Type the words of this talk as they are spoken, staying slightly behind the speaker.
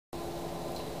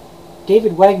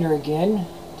David Wagner again,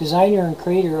 designer and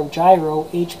creator of Gyro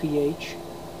HPH,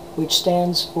 which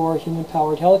stands for Human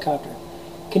Powered Helicopter.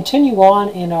 Continue on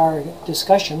in our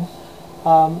discussion.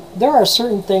 There are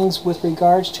certain things with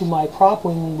regards to my prop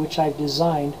wing which I've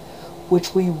designed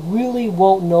which we really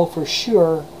won't know for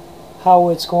sure how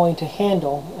it's going to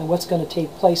handle and what's going to take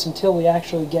place until we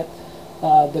actually get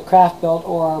the craft built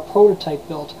or our prototype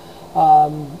built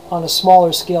on a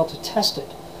smaller scale to test it.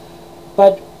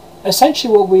 But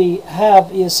essentially what we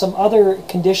have is some other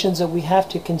conditions that we have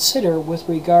to consider with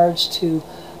regards to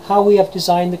how we have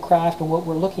designed the craft and what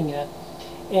we're looking at.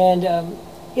 And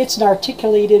it's an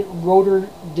articulated rotor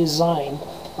design.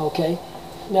 Okay,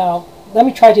 now let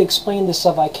me try to explain this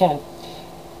if I can.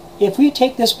 If we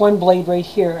take this one blade right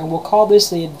here, and we'll call this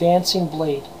the advancing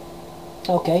blade.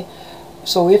 Okay,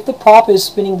 so if the prop is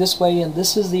spinning this way and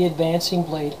this is the advancing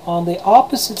blade, on the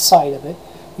opposite side of it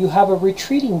you have a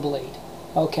retreating blade.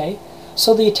 Okay,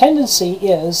 so the tendency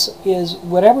is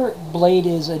whatever blade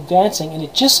is advancing, and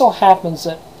it just so happens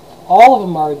that all of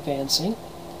them are advancing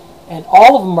and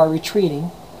all of them are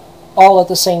retreating all at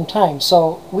the same time.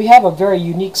 So we have a very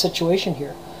unique situation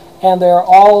here, and they're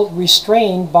all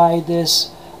restrained by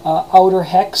this outer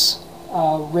hex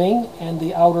ring and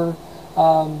the outer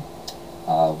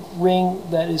ring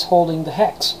that is holding the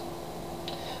hex.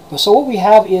 So what we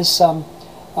have is some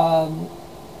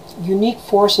unique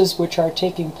forces which are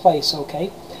taking place.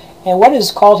 Okay, and what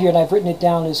is called here, and I've written it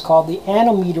down, is called the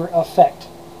anemometer effect.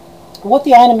 What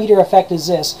the anemometer effect is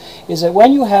this, is that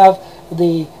when you have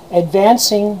the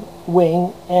advancing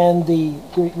wing and the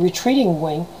retreating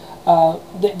wing,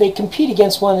 they compete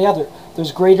against one another.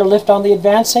 There's greater lift on the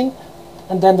advancing,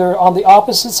 and then they're on the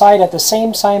opposite side at the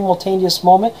same simultaneous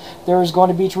moment there is going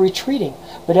to be retreating.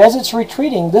 But as it's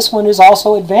retreating, this one is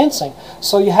also advancing.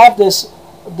 So you have this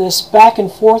back and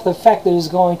forth effect that is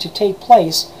going to take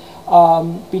place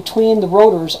between the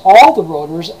rotors, all the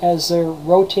rotors, as they're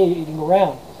rotating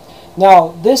around.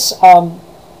 Now this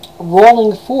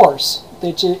rolling force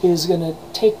that is going to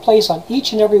take place on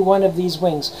each and every one of these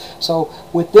wings. So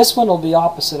with this one it'll be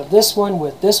opposite of this one,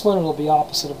 with this one it'll be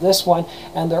opposite of this one,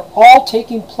 and they're all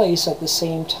taking place at the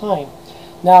same time.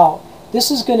 Now this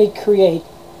is going to create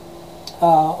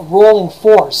rolling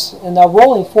force, and now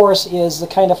rolling force is the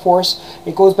kind of force,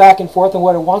 it goes back and forth, and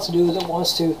what it wants to do is it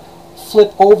wants to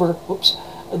flip over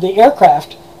the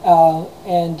aircraft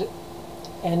and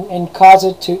cause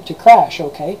it to crash.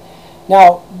 Okay,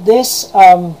 now this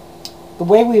the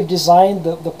way we've designed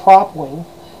the prop wing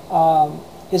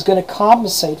is going to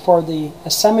compensate for the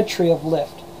asymmetry of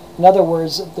lift. In other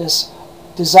words, this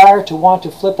desire to want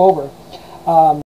to flip over.